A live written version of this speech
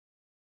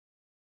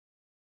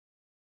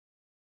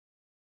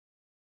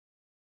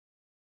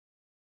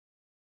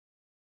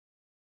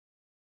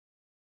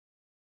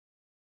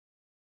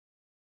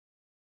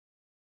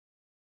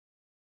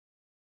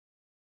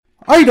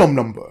Item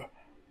number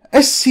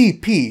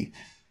SCP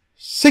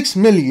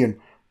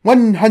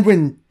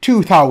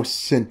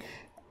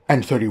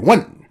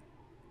 6,102,031.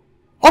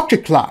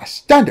 Object Class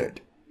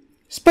Standard.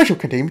 Special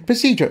Containment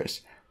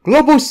Procedures.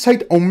 Global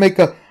Site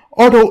Omega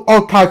Auto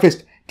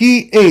Archivist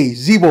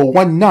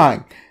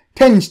DA019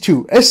 tends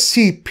to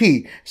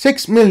SCP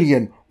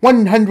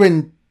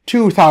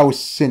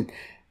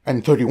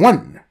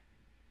 6,102,031.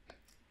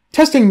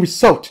 Testing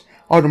results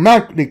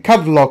automatically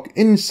cataloged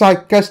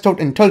inside Gestalt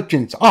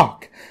Intelligence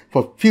Arc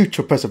for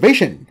future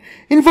preservation.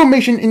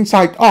 Information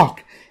inside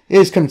Arc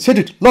is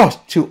considered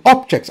lost to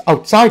objects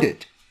outside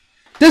it.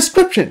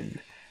 Description: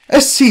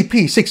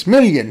 SCP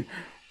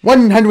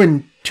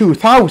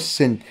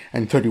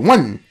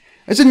 6,102,031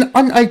 is an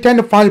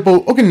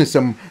unidentifiable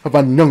organism of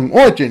unknown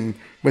origin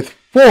with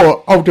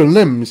 4 outer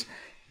limbs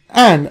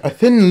and a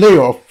thin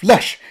layer of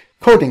flesh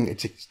coating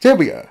its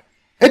exterior.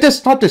 It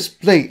does not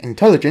display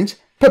intelligence,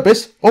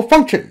 purpose, or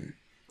function.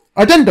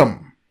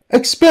 Addendum: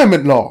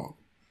 Experiment Log.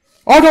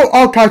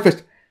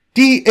 Auto-Archivist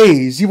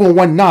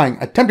DA019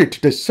 attempted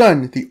to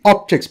discern the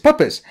object's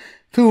purpose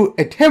through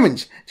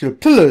adherence to the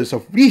pillars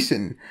of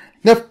reason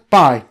left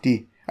by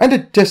the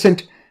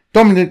antecedent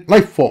dominant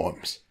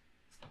lifeforms.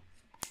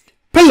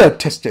 Pillar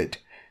tested.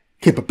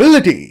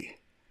 Capability.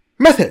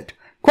 Method: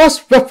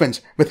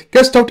 cross-reference with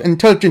Gestalt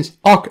Intelligence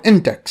Arc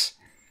Index.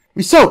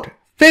 Result: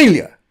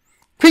 failure.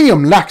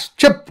 Cranium lacks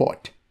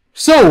chipboard.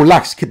 Soul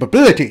lacks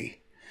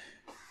capability.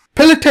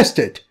 Pillar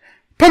tested.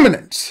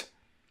 Permanence.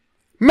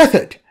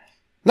 Method: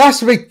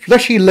 lacerate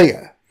fleshy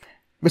layer.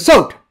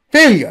 Result: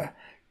 failure.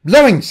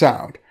 Blowing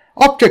sound.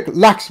 Object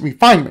lacks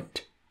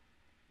refinement.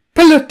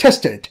 Pillar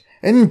tested.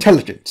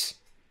 Intelligence.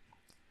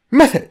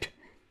 Method: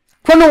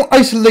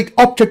 chrono-isolate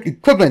object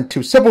equivalent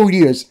to several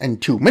years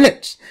and 2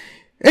 minutes.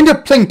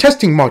 Interplane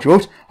testing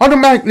modules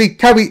automatically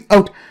carry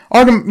out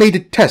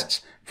automated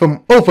tests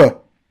from over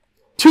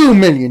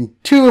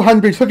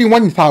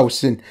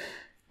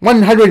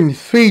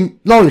 2,231,103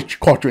 knowledge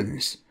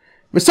quadrants.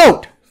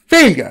 Result: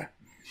 failure.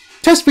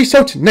 Test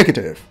results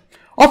negative.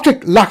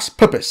 Object lacks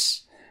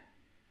purpose.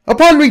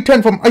 Upon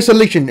return from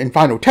isolation and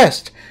final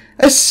test,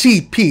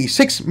 SCP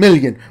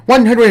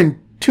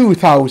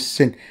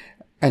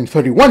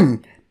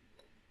 6,102,031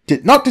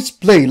 did not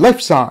display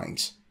life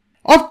signs.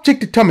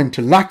 Object determined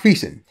to lack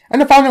reason,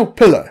 and the final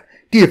pillar,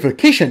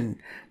 deification,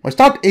 was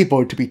not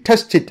able to be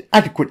tested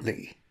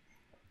adequately.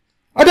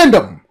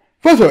 Addendum: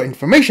 Further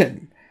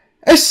information.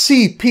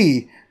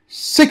 SCP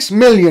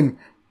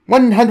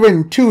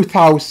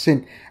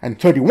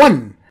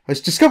 6,102,031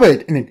 was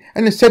discovered in an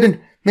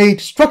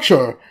antecedent-made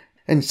structure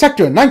in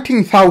Sector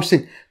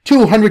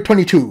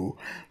 19,222,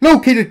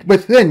 located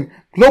within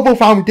Global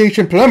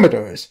Foundation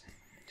perimeters.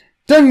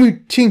 During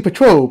routine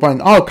patrol by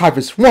an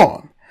archivist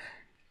swarm,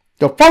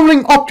 the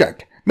following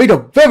object, made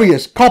of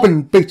various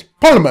carbon-based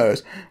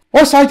polymers,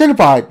 was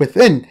identified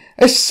within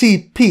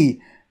SCP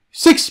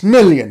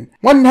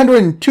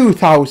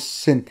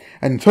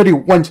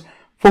 6,102,031's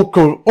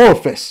focal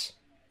orifice.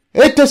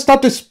 It does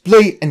not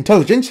display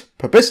intelligence,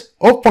 purpose,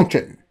 or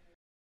function.